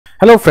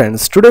Hello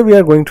friends, today we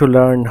are going to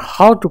learn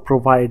how to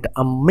provide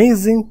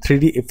amazing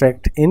 3D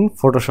effect in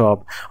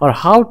Photoshop or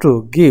how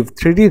to give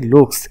 3D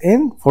looks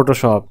in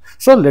Photoshop.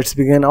 So let's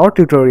begin our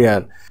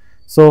tutorial.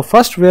 So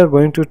first we are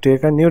going to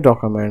take a new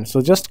document.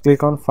 So just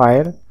click on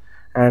file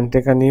and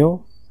take a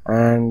new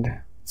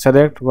and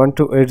select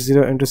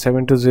 1280 into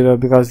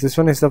 720 because this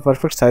one is the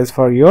perfect size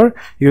for your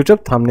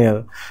YouTube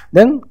thumbnail.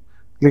 Then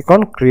click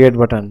on create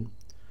button.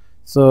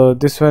 So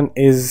this one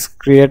is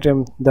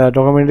created, the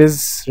document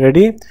is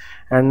ready,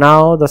 and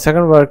now the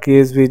second work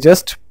is we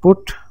just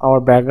put our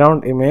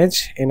background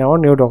image in our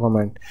new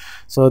document.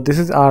 So this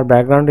is our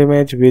background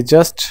image. We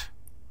just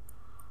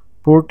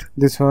put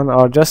this one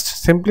or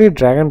just simply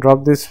drag and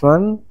drop this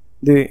one,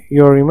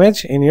 your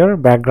image in your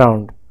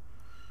background,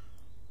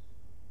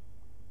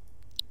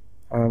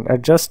 and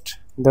adjust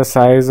the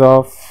size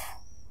of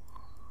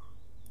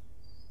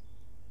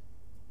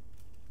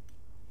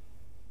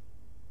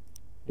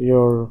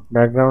your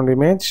background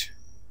image.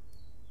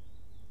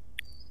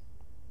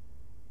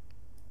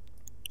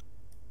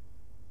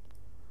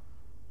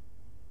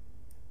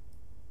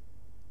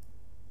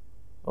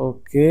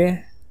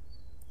 Okay,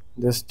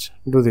 just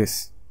do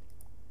this.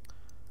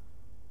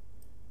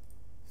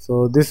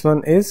 So this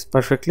one is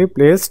perfectly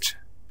placed,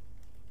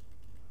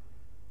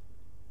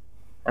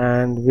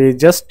 and we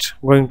just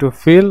going to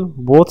fill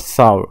both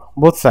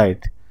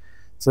side.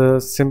 So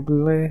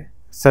simply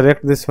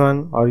select this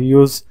one or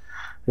use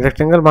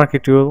rectangle marquee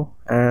tool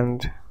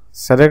and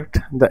select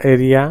the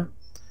area,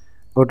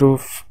 go to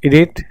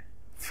edit,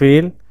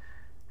 fill,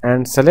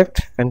 and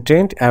select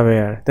content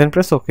aware, then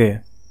press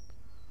OK.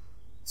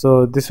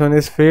 So this one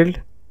is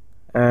filled,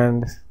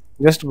 and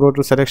just go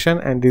to selection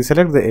and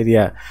deselect the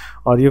area,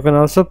 or you can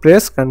also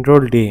press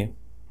Ctrl D.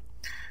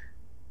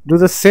 Do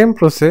the same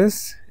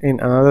process in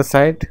another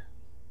side.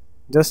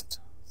 Just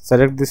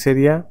select this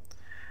area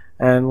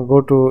and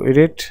go to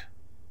edit,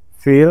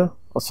 fill,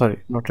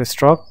 not a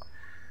stroke,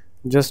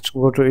 just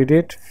go to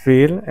edit,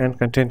 fill, and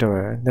content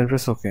aware, then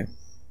press OK.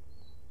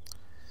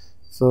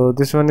 So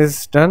this one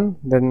is done.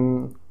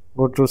 Then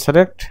go to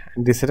select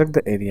and deselect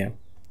the area.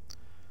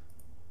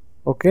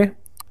 Okay,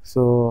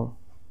 so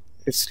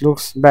it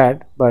looks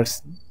bad,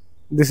 but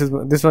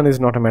this one is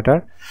not a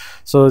matter.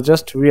 So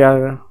just we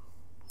are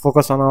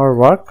focus on our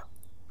work.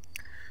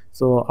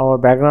 So our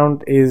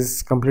background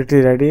is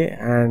completely ready,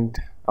 and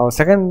our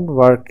second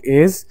work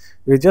is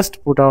we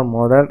just put our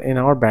model in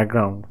our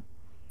background.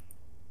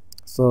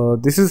 So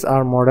this is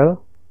our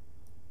model,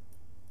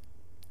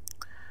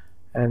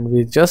 and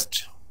we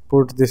just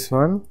put this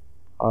one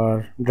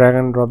or drag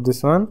and drop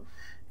this one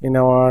in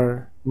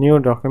our new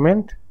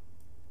document,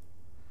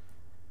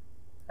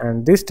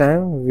 and this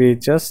time we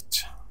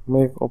just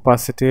make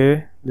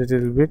opacity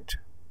little bit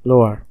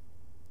lower.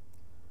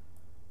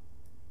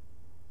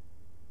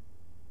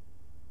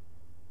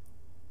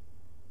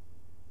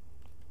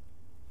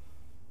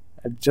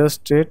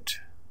 Adjust it,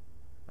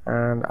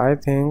 and I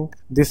think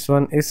this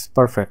one is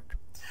perfect.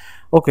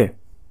 Okay,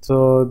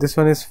 so this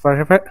one is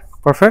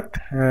perfect,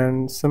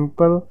 and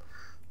simple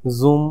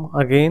zoom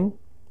again,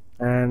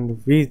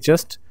 and we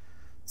just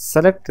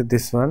select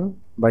this one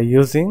by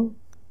using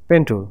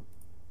pen tool.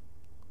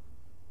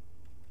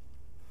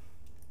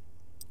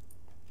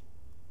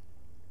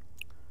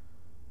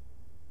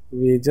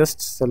 We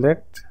just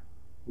select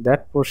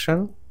that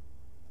portion,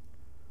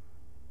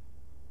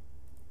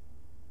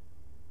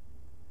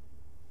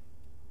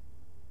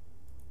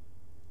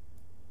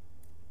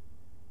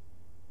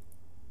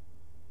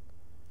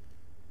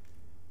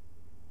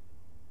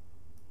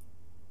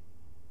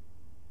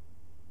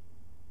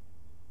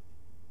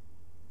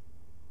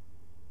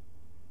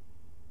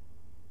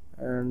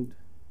 and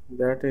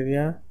that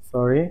area,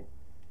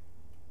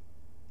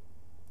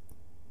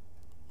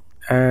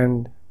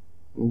 and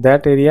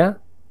that area,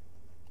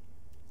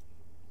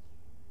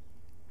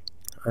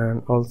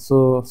 and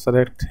also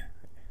select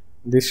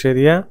this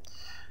area,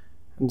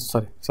 and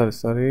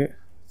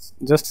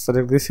just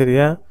select this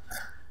area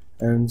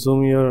and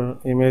zoom your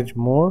image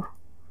more,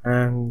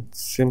 and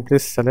simply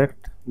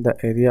select the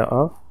area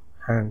of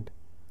hand.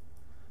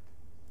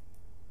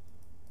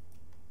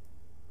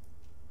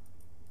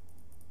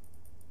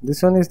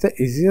 This one is the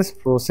easiest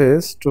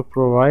process to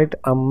provide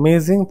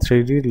amazing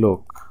 3D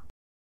look.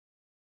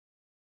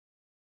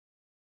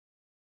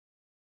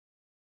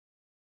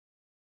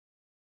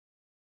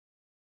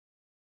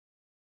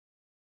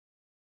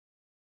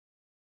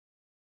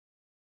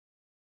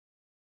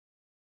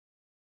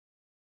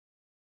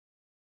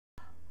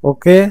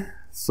 Okay,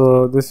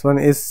 so this one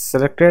is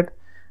selected,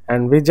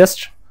 and we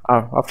just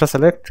after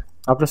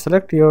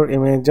select your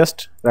image,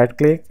 just right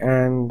click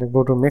and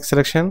go to make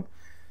selection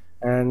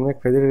and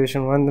make feather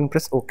edition 1, then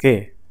press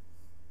OK.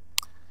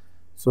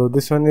 So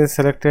this one is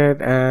selected,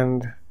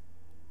 and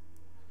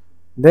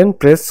then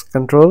press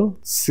Ctrl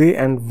C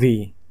and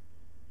V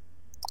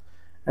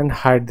and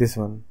hide this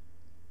one.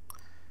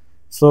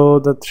 So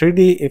the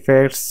 3D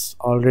effects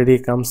already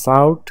comes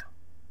out,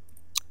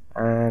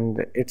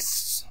 and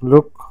it's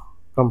look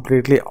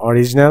completely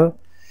original.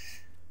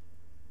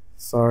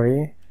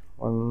 Sorry,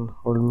 one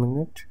whole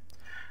minute.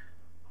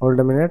 hold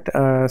a minute.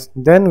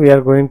 Then we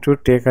are going to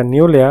take a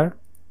new layer,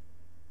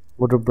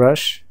 go to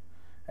brush,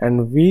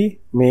 and we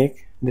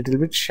make little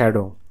bit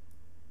shadow.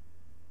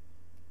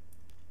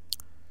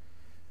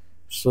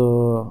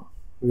 So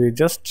we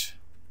just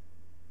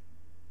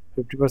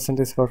 50%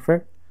 is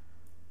perfect,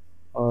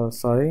 or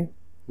sorry,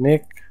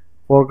 make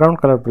foreground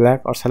color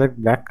black, or select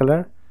black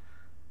color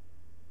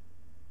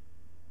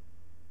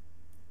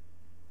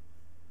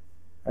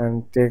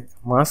and take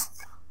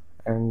mask,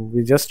 and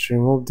we just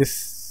remove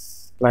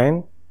this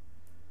line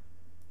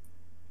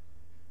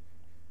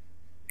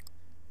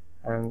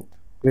and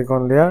click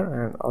on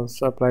layer and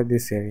also apply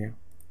this area.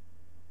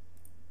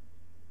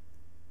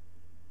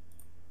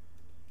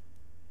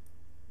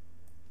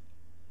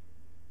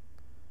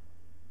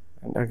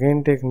 And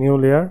again take new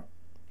layer,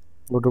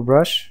 go to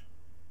brush,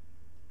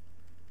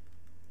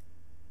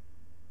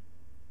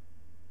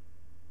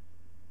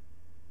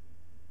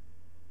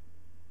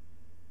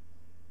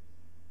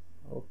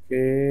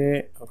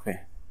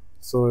 okay.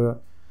 So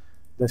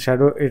the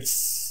shadow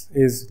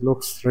is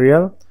looks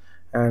real,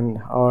 and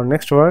our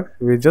next work,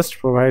 we just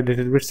provide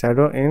little bit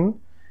shadow in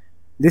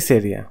this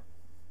area.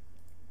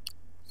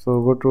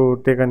 So go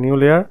to take a new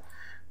layer,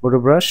 go to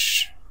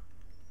brush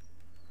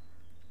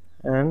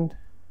and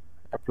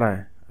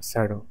apply a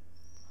shadow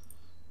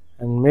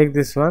and make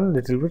this one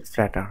little bit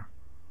flatter.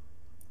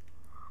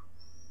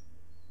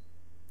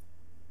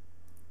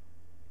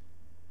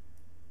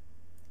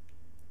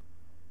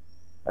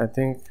 I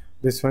think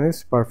this one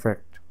is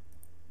perfect.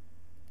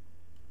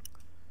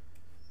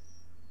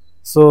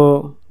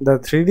 So the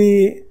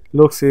 3D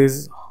looks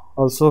is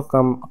also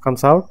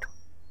comes out,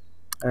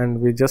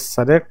 and we just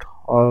select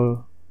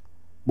all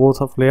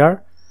both of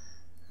layer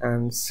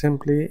and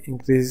simply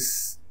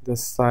increase the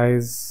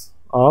size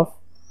of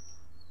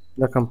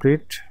the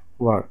complete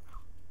work.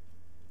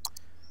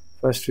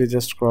 First we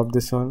just crop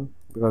this one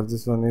because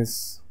this one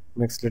is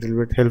makes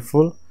little bit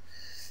helpful,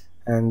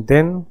 and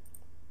then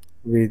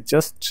we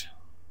just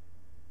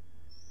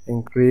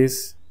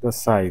increase the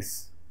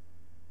size.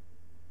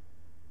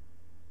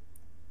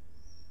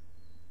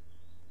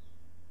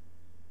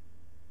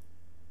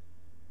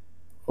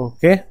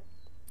 Okay,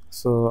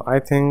 so I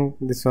think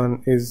this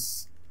one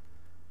is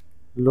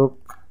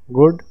look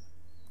good.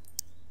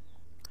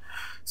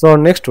 So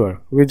next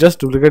work, we just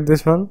duplicate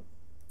this one.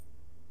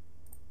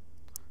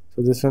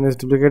 So this one is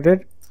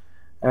duplicated,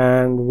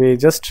 and we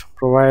just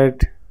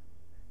provide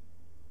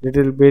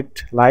little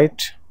bit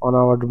light on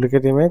our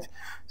duplicate image.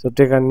 So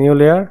take a new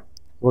layer,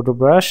 go to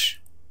brush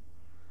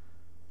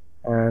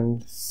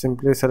and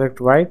simply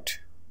select white,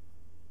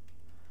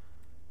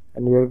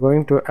 and we are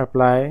going to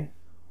apply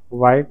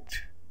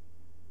white.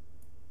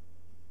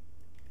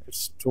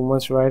 It's too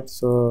much white,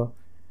 so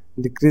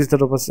decrease the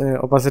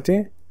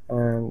opacity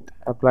and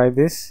apply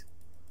this.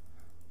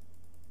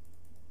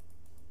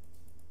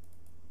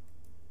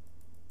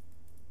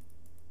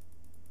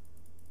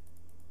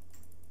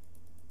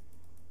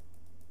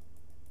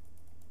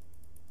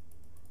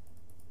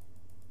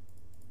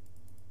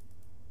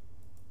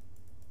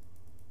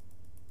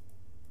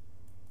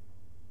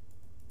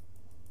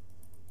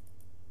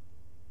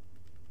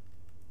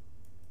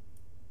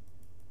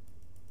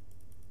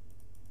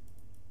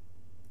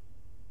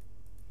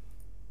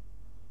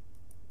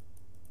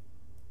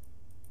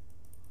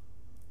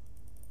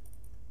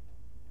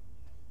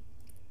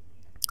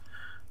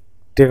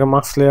 Take a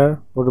mask layer,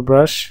 go to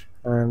brush,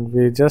 and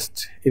we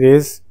just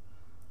erase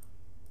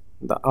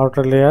the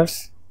outer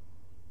layers.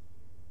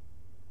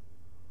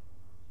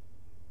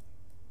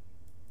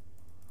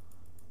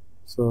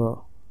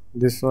 So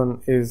this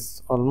one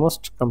is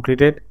almost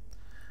completed,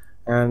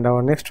 and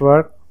our next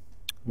work,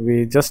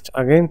 we just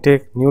again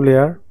take new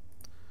layer,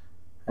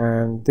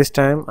 and this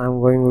time I'm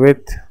going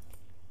with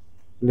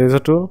lasso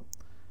tool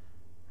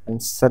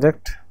and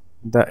select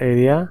the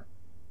area.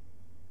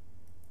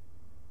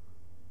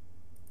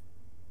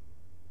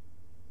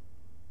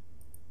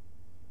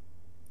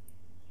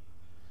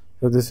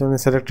 So this one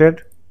is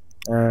selected,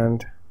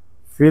 and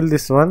fill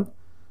this one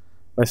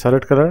by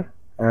solid color,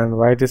 and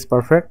white is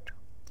perfect,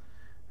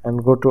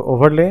 and go to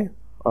overlay,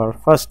 or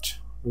first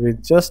we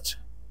just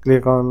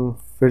click on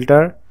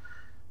filter,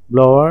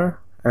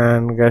 blower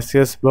and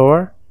gaseous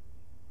blower,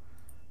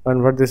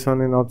 convert this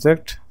one in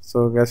object.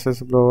 So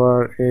gaseous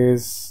blower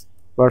is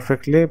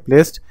perfectly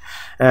placed,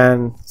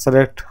 and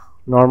select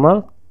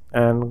normal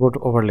and go to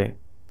overlay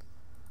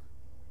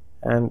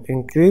and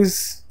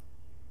increase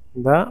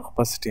the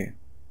opacity.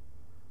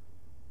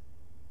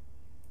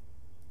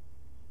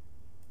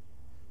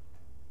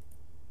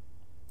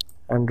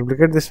 And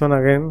duplicate this one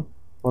again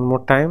one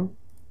more time,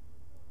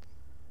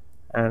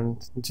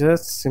 and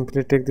just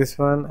simply take this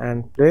one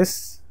and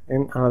place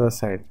in another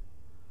side.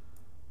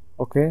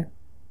 Okay,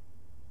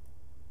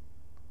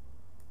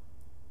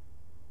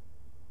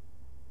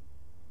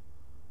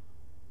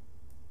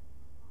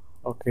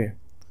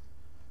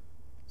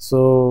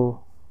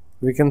 so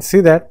we can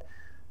see that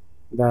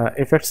the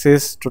effects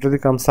is totally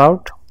comes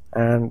out.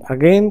 And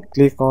again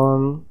click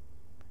on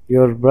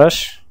your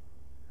brush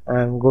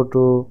and go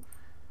to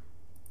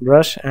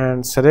brush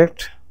and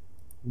select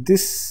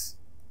this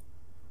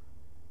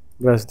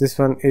brush. This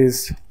one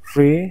is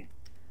freely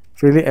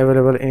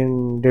available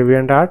in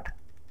DeviantArt,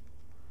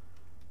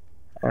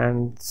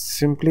 and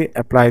simply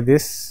apply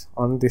this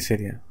on this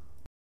area.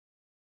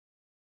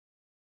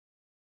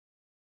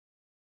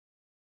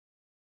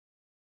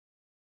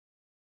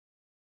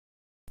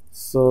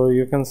 So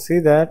you can see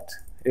that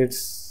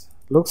it's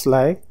looks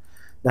like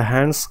the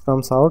hands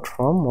comes out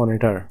from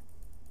monitor.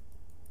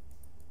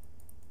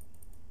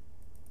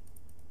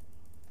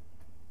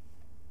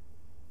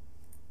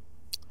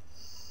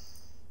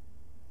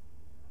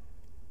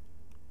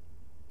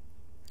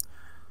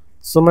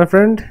 So my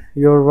friend,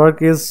 your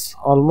work is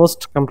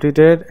almost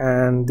completed,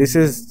 and this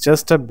is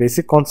just a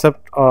basic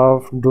concept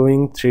of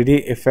doing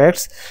 3D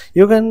effects.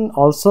 You can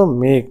also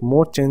make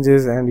more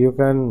changes and you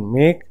can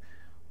make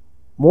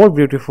more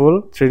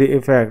beautiful 3D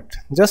effect.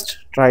 Just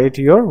try it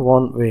your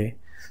own way.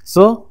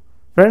 So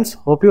friends,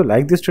 hope you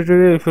like this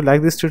tutorial. If you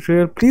like this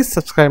tutorial, please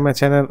subscribe my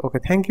channel. Okay,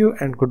 thank you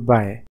and goodbye.